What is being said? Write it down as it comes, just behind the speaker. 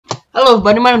Hello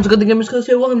everybody, my name is MrGTGS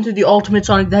here. Welcome to the Ultimate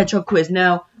Sonic the Hedgehog quiz.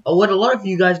 Now, what a lot of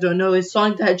you guys don't know is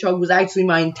Sonic the Hedgehog was actually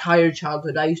my entire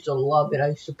childhood. I used to love it. I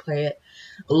used to play it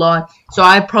a lot. So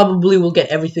I probably will get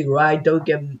everything right. Don't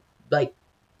get, like,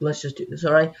 let's just do this,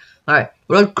 alright? Alright,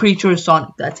 what creature is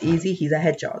Sonic? That's easy. He's a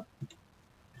hedgehog.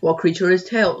 What creature is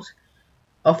Tails?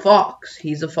 A fox.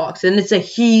 He's a fox. And it's a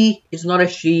he. It's not a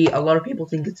she. A lot of people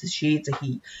think it's a she. It's a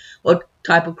he. What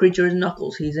type of creature is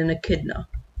Knuckles? He's an echidna.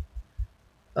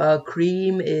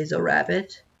 Cream is a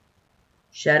rabbit.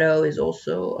 Shadow is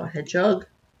also a hedgehog.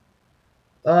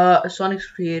 Sonic's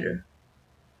creator.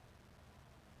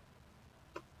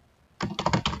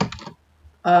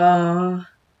 Like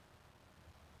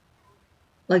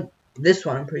this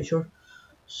one, I'm pretty sure.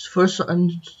 First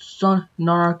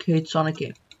non-arcade Sonic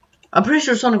game. I'm pretty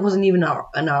sure Sonic wasn't even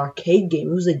an arcade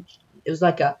game. It was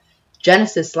like a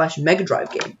Genesis / Mega Drive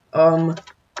game.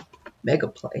 Mega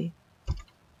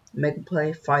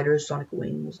Play, Fighters, Sonic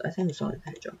Wings. I think it's Sonic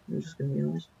the Hedgehog. I'm just gonna be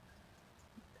honest.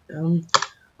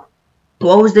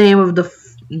 What was the name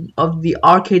of the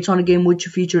arcade Sonic game which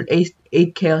featured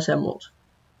 8 Chaos Emeralds?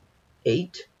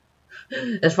 8?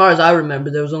 As far as I remember,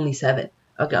 there was only 7.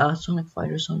 Okay, Sonic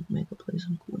Fighters, Sonic Mega Play,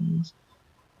 Sonic Wings,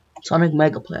 Sonic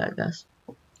Mega Play, I guess.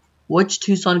 Which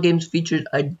 2 Sonic games featured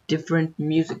a different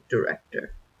music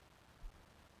director?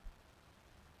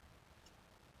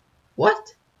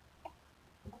 What?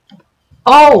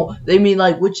 Oh, they mean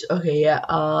like which? Okay,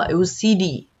 yeah. It was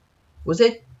CD. Was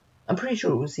it? I'm pretty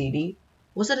sure it was CD.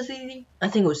 Was it a CD? I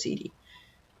think it was CD.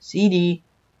 CD.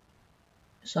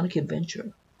 Sonic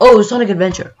Adventure. Oh, it was Sonic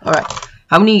Adventure. All right.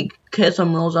 How many Chaos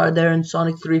Emeralds are there in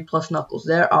Sonic 3 plus Knuckles?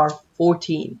 There are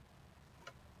 14.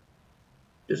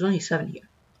 There's only 7 here.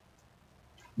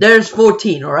 There's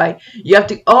 14. All right. You have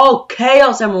to. Oh,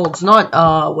 Chaos Emeralds,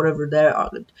 not whatever there are.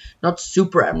 Not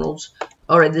Super Emeralds.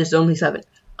 All right. There's only 7.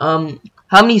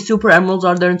 How many Super Emeralds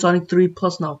are there in Sonic 3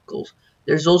 plus Knuckles?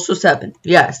 There's also 7.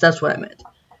 Yes, that's what I meant.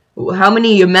 How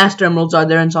many Master Emeralds are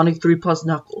there in Sonic 3 plus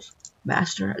Knuckles?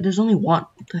 Master? There's only 1. What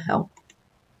the hell?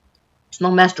 It's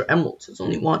not Master Emeralds. It's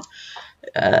only 1.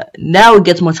 Now it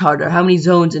gets much harder. How many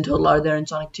zones in total are there in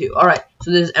Sonic 2? Alright,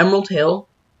 so there's Emerald Hill,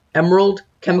 Emerald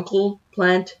Chemical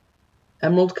Plant,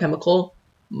 Emerald Chemical,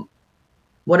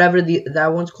 whatever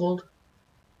that one's called,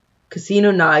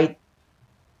 Casino Night,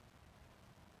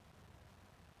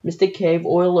 Mystic Cave,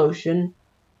 Oil Ocean,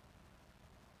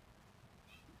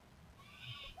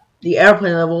 the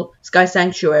Airplane Level, Sky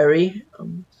Sanctuary,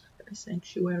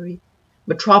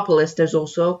 Metropolis. There's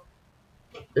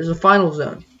a Final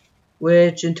Zone,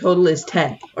 which in total is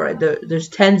 10. All right, there's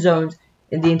 10 zones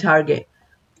in the entire game.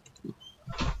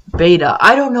 Beta.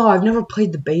 I don't know. I've never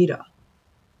played the beta.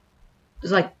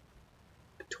 There's like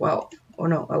 12 or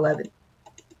no 11.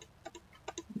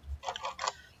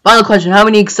 Final question: how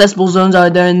many accessible zones are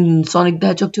there in Sonic the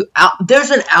Hedgehog 2? There's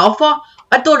an alpha?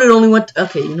 I thought it only went.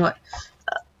 Okay, you know what?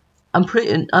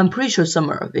 I'm pretty sure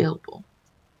some are available.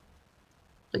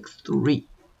 Like 3.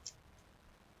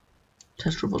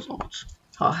 Test results.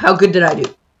 How good did I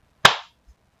do?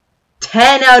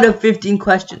 10 out of 15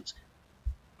 questions.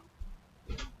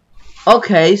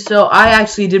 Okay, so I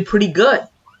actually did pretty good.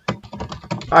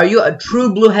 Are you a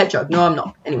true blue hedgehog? No, I'm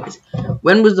not. Anyways,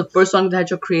 when was the first Sonic the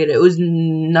Hedgehog created? It was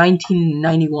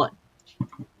 1991.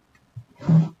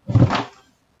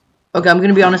 Okay, I'm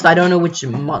gonna be honest. I don't know which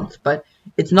month, but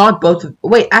it's not both.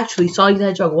 Wait, actually, Sonic the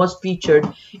Hedgehog was featured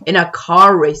in a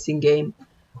car racing game,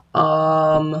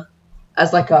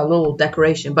 as like a little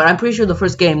decoration. But I'm pretty sure the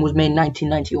first game was made in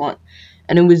 1991,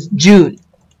 and it was June.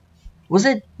 Was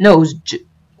it? No, it was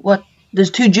what?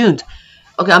 There's 2 Junes.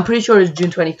 Okay, I'm pretty sure it's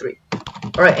June 23.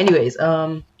 Alright, anyways,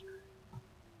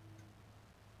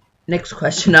 next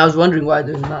question. I was wondering why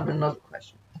there's not another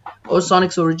question. What was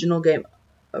Sonic's original name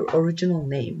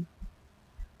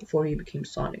before he became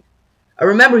Sonic? I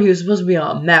remember he was supposed to be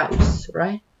a mouse,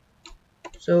 right?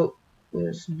 So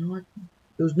it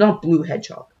was not Blue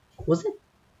Hedgehog. Was it?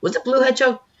 Was it Blue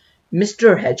Hedgehog?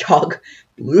 Mr. Hedgehog,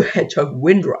 Blue Hedgehog,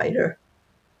 Wind Rider,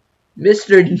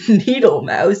 Mr. Needle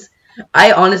Mouse.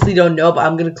 I honestly don't know, but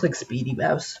I'm gonna click Speedy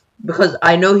Mouse because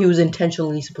I know he was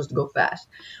intentionally supposed to go fast.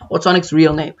 What's Sonic's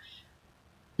real name?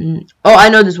 Oh, I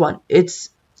know this one.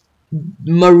 It's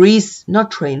Maurice, not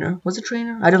Trainer. Was it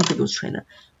Trainer? I don't think it was Trainer.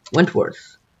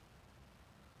 Wentworth.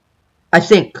 I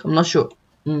think. I'm not sure.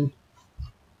 Alright,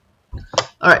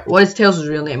 what is Tails'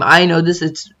 real name? I know this.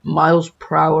 It's Miles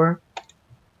Prower.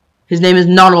 His name has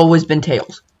not always been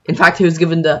Tails. In fact, he was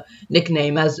given the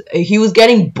nickname as he was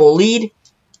getting bullied.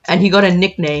 And he got a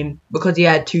nickname because he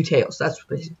had 2 tails. That's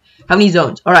basically. How many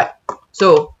zones? Alright.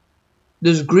 So,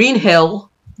 there's Green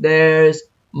Hill. There's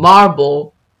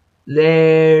Marble.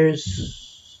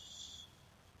 There's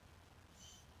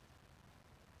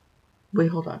Wait,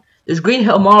 hold on. There's Green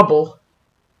Hill Marble.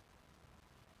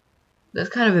 That's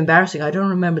kind of embarrassing. I don't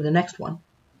remember the next one.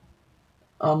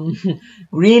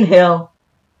 Green Hill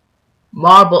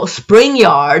Marble, Spring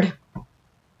Yard,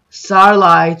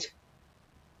 Starlight.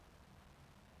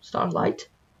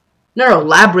 No,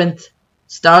 Labyrinth,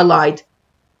 Starlight,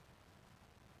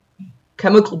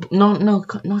 Chemical. No,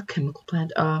 not Chemical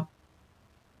Plant.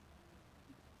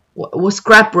 Was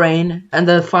Scrap Brain, and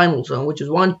the final zone, which is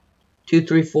 1, 2,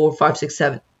 3, 4, 5, 6,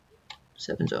 7.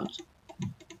 7 zones.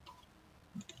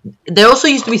 There also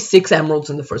used to be 6 emeralds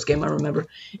in the first game, I remember.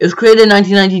 It was created in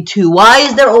 1992. Why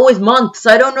is there always months?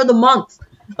 I don't know the month.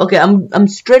 Okay, I'm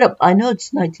straight up. I know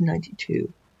it's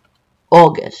 1992.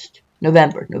 August.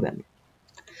 November.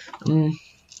 When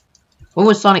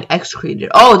was Sonic X created?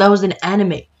 Oh, that was an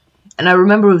anime. And I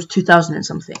remember it was 2000 and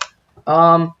something.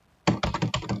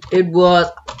 It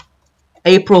was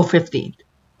April 15th.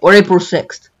 Or April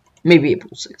 6th. Maybe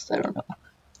April 6th, I don't know.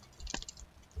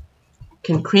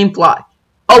 Can Cream fly?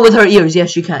 Oh, with her ears, yes,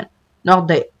 she can. Not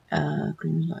they.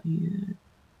 Cream's not here.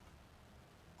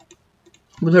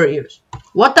 With her ears.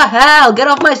 What the hell? Get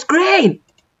off my screen!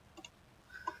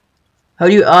 How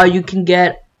do you can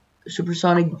get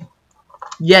Supersonic?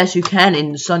 Yes, you can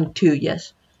in Sonic 2,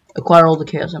 yes. Acquire all the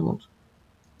Chaos Emeralds.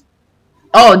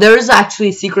 Oh, there is actually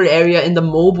a secret area in the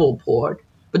mobile port,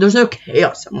 but there's no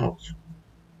Chaos Emeralds.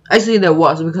 Actually, there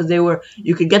was, because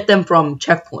you could get them from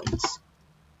checkpoints.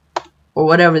 Or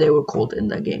whatever they were called in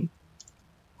that game.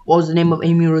 What was the name of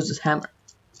Amy Rose's hammer?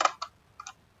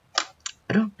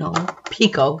 I don't know.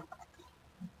 Pico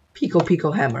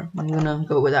hammer. I'm gonna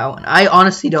go with that one. I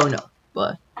honestly don't know,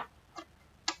 but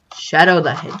Shadow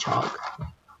the Hedgehog.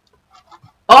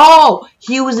 Oh,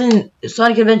 he was in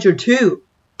Sonic Adventure 2.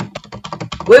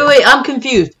 Wait, I'm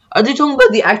confused. Are they talking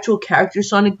about the actual character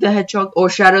Sonic the Hedgehog or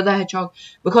Shadow the Hedgehog?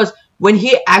 Because when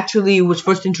he actually was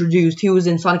first introduced, he was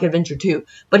in Sonic Adventure 2.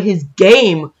 But his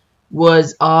game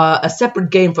was a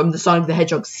separate game from the Sonic the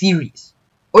Hedgehog series.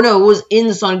 Or no, it was in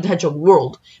the Sonic the Hedgehog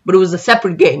world. But it was a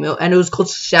separate game, and it was called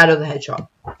Shadow the Hedgehog.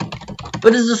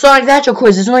 But it's a Sonic the Hedgehog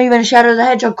quiz. It's not even a Shadow the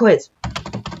Hedgehog quiz.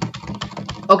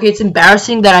 Okay, it's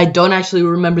embarrassing that I don't actually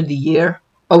remember the year.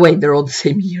 Oh wait, they're all the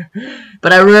same year.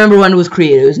 But I remember when it was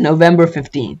created. It was November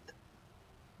 15th.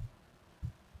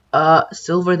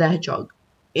 Silver the Hedgehog.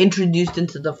 Introduced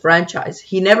into the franchise.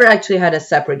 He never actually had a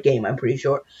separate game, I'm pretty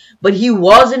sure. But he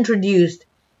was introduced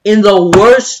in the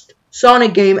worst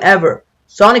Sonic game ever.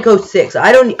 Sonic 06.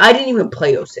 I didn't even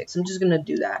play 06. I'm just gonna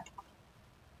do that.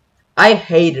 I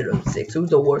hated 06. It was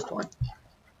the worst one.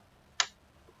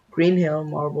 Green Hill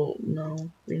Marble.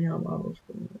 No. Green Hill Marble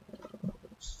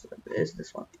is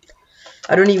this one.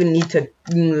 I don't even need to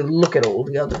look at all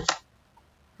the others.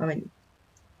 I mean,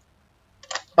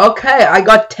 okay, I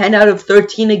got 10 out of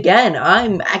 13 again.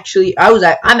 I'm actually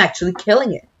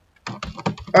killing it.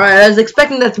 Alright, I was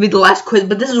expecting that to be the last quiz,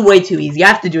 but this is way too easy. I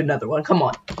have to do another one. Come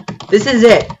on. This is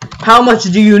it. How much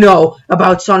do you know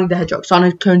about Sonic the Hedgehog?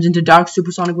 Sonic turns into Dark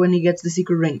Supersonic when he gets the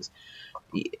secret rings.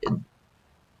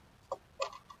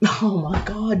 Oh my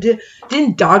god.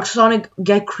 Didn't Dark Sonic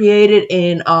get created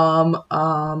in,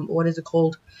 what is it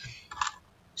called?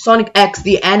 Sonic X,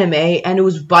 the anime, and it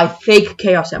was by fake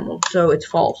Chaos Emerald, so it's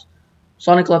false.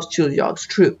 Sonic loves chili dogs.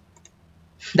 True.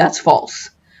 That's false.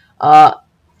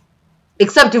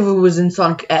 Except if it was in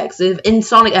Sonic X. In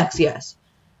Sonic X, yes.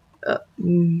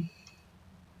 In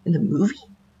the movie?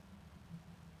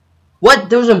 What?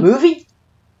 There was a movie?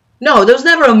 No, there was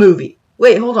never a movie.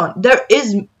 Wait, hold on. There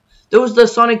was the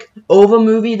Sonic OVA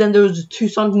movie, then there was the 2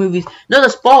 Sonic movies. No,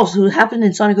 that's false. It happened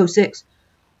in Sonic 06.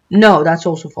 No, that's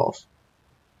also false.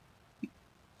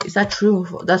 Is that true?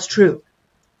 That's true.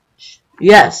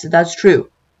 Yes, that's true.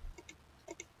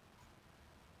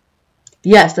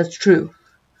 Yes, that's true.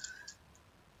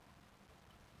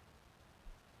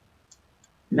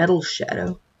 Metal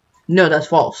Shadow. No, that's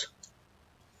false.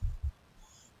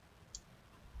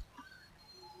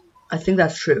 I think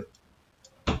that's true.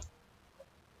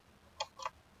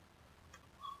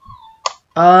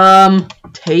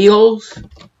 Tails?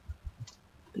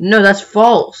 No, that's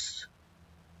false.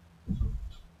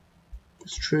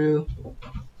 It's true.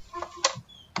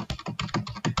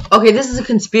 Okay, this is a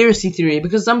conspiracy theory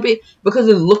because because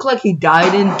it looked like he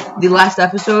died in the last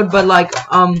episode, but like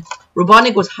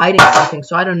Robotnik was hiding something,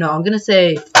 so I don't know. I'm gonna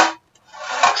say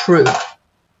true.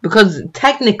 Because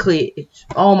technically it's,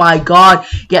 oh my god,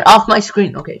 get off my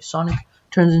screen. Okay, Sonic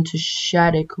turns into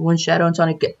Shattuck when Shadow and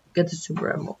Sonic get the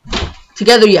Super Emerald.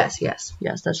 Together, yes,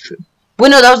 that's true. Wait,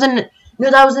 no, that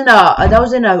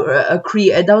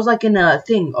was like in a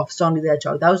thing of Sonic the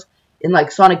Hedgehog. That was in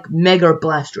like Sonic Mega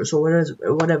Blasters or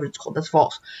whatever it's called. That's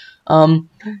false.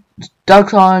 Dark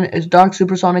Sonic is Dark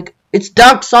Supersonic. It's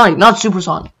Dark Sonic, not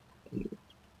Supersonic.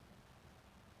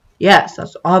 Yes,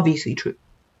 that's obviously true.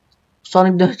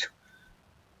 Sonic Dutch.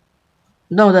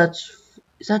 No,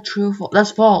 is that true or false?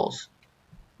 That's false.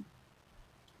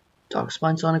 Dark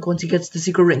Spine Sonic once he gets the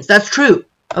secret rings. That's true.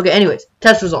 Okay, anyways,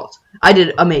 test results. I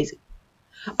did amazing.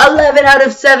 11 out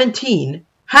of 17.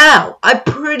 How? I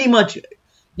pretty much...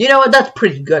 You know what? That's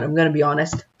pretty good, I'm gonna be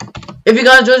honest. If you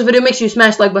guys enjoyed this video, make sure you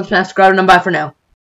smash the like button, smash subscribe, and I'm bye for now.